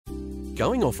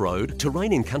Going off-road,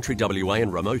 terrain in country WA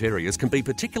and remote areas can be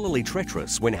particularly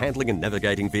treacherous when handling and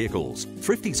navigating vehicles.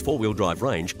 Thrifty's four-wheel drive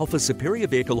range offers superior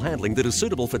vehicle handling that is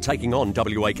suitable for taking on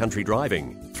WA country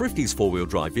driving. Thrifty's four-wheel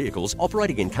drive vehicles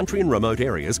operating in country and remote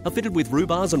areas are fitted with roof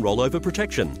bars and rollover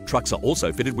protection. Trucks are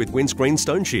also fitted with windscreen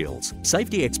stone shields.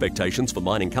 Safety expectations for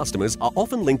mining customers are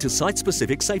often linked to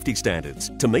site-specific safety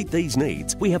standards. To meet these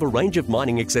needs, we have a range of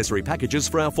mining accessory packages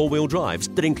for our four-wheel drives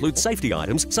that include safety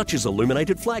items such as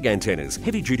illuminated flag antennas,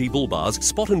 heavy-duty bull bars,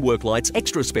 spot and work lights,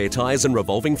 extra spare tyres and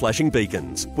revolving flashing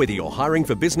beacons. Whether you're hiring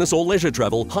for business or leisure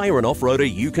travel, hire an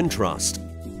off-roader you can trust.